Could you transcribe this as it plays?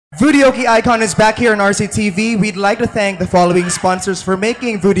Vudueoke Icon is back here on RCTV. We'd like to thank the following sponsors for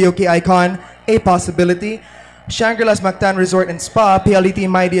making Vudueoke Icon a possibility. Shangri-La's Mactan Resort and Spa, PLDT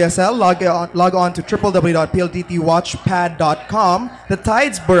MyDSL, log on to www.plttwatchpad.com. The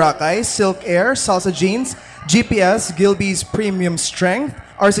Tides Boracay, Silk Air, Salsa Jeans, GPS, Gilby's Premium Strength,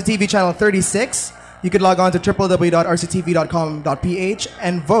 RCTV Channel 36. You could log on to www.rctv.com.ph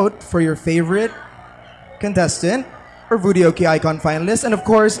and vote for your favorite contestant or Vudueoke Icon finalist. And of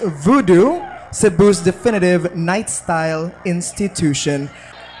course, Voodoo, Cebu's definitive night style institution.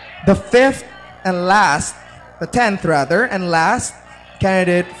 The 10th and last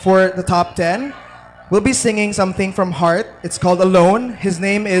candidate for the top 10 will be singing something from heart. It's called Alone. His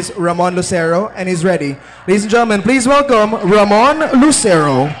name is Ramon Lucero and he's ready. Ladies and gentlemen, please welcome Ramon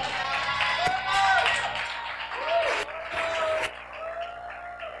Lucero.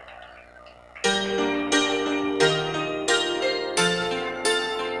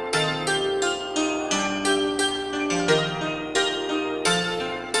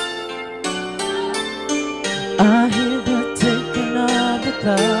 I hear the ticking of the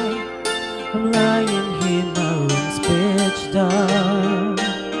clock. I'm lying here, my room's pitch dark.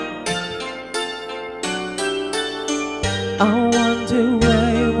 I wonder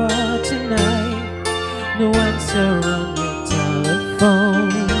where you are tonight. No answer on your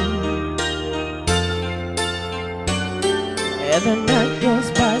telephone. And the night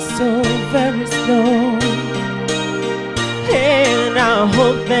goes by so very slow. And I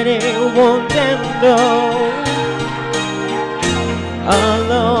hope that it won't end alone.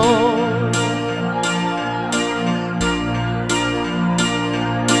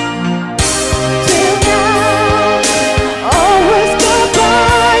 Till now, always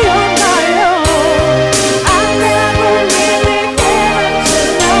goodbye on my own. I never really cared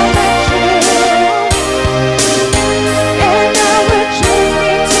until I met you. And now it chased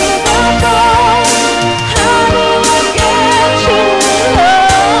me to the bone. How do I get you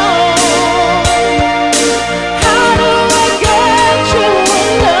alone? How do I get you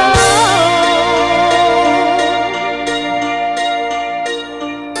alone?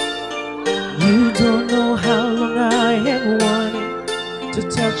 You don't know how long I have wanted to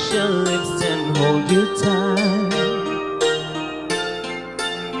touch your lips and hold you tight.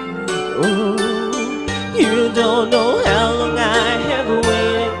 Oh, you don't know how long I have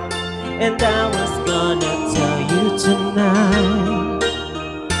waited, and I was gonna tell you tonight.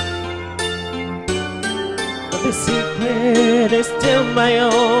 But the secret is still my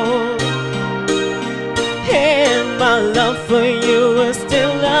own, and my love for you is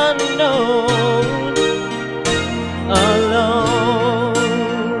still unknown. Alone.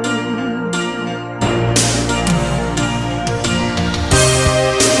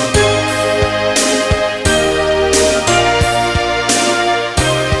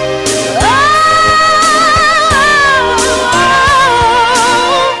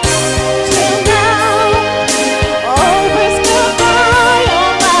 Till now, always goodbye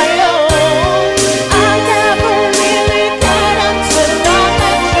on my own. I never really cared until I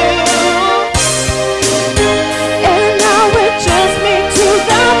met you. And now it chased me to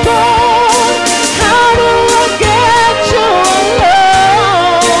the bone. How do I get you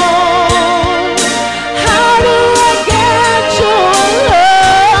alone? How do I get you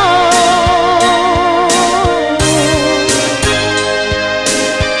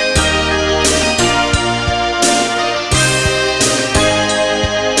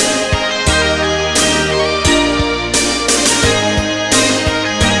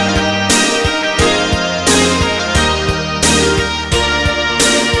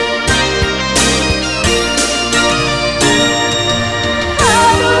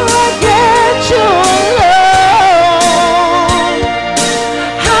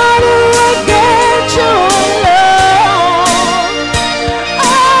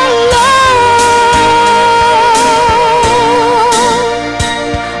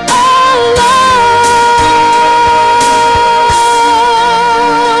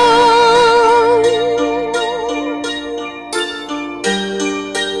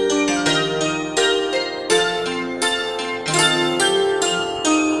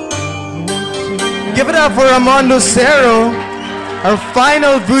Give it up for Ramon Lucero, our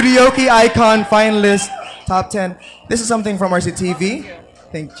final Vudueoke Icon finalist, top 10. This is something from RCTV.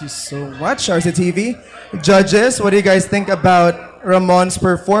 Thank you so much, RCTV. Judges, what do you guys think about Ramon's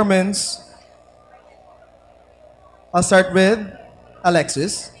performance? I'll start with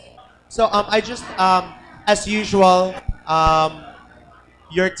Alexis. So as usual,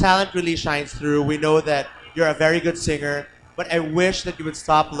 your talent really shines through. We know that you're a very good singer, but I wish that you would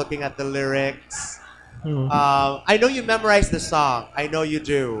stop looking at the lyrics I know you memorized the song. I know you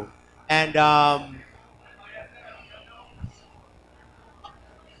do. And I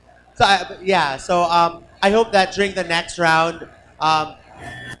hope that during the next round,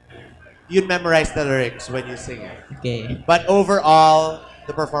 you'd memorize the lyrics when you sing it. Okay. But overall,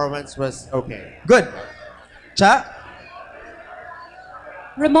 the performance was okay. Good. Cha?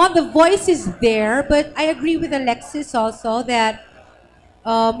 Ramon, the voice is there, but I agree with Alexis also that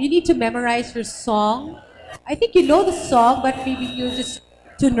you need to memorize your song. I think you know the song, but maybe you're just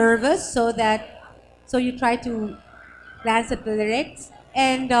too nervous, so you try to glance at the lyrics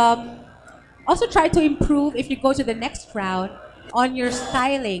and also try to improve if you go to the next round on your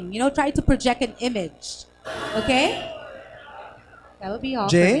styling. You know, try to project an image. Okay? That would be all.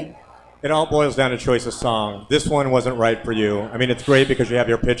 Jay? For me. It all boils down to choice of song. This one wasn't right for you. I mean, it's great because you have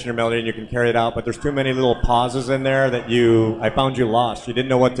your pitch and your melody and you can carry it out, but there's too many little pauses in there that I found you lost. You didn't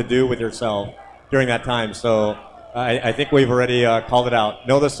know what to do with yourself during that time. So I think we've already called it out.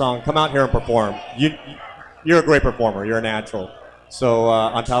 Know the song. Come out here and perform. You're a great performer. You're a natural. So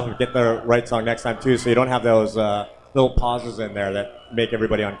on top of it, get the right song next time too, so you don't have those little pauses in there that make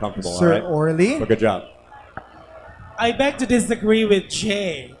everybody uncomfortable. Sir all right? Orly? Well, good job. I beg to disagree with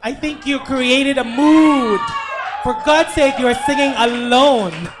Jay. I think you created a mood. For God's sake, you are singing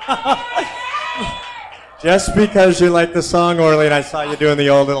alone. Just because you like the song, Orly, and I saw you doing the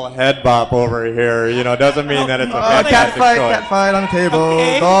old little head bop over here, doesn't mean that it's a Cat fantastic choice. fight on the table.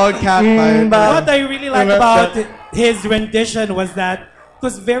 Okay. Dog, cat fight. What I really like about his rendition was that it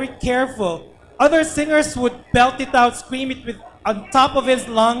was very careful. Other singers would belt it out, scream it on top of his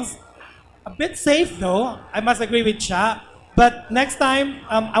lungs. A bit safe though, I must agree with Cha. But next time,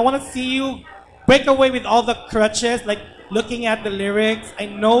 I want to see you break away with all the crutches, like looking at the lyrics. I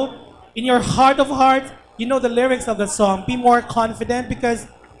know in your heart of hearts, you know the lyrics of the song. Be more confident because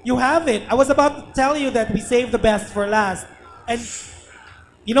you have it. I was about to tell you that we saved the best for last. And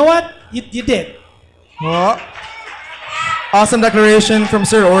you know what? You did. Oh. Awesome declaration from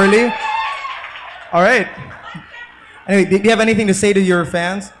Sir Orly. All right. Anyway, do you have anything to say to your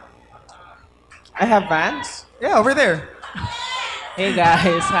fans? I have fans. Yeah, over there. Hey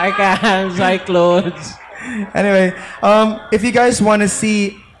guys, hi cams, hi clothes. Anyway, if you guys want to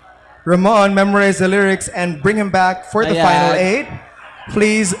see Ramon memorize the lyrics and bring him back for the Ayan. final 8,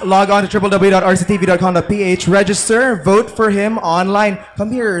 please log on to www.rctv.com.ph, register, vote for him online.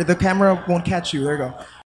 Come here, the camera won't catch you. There you go.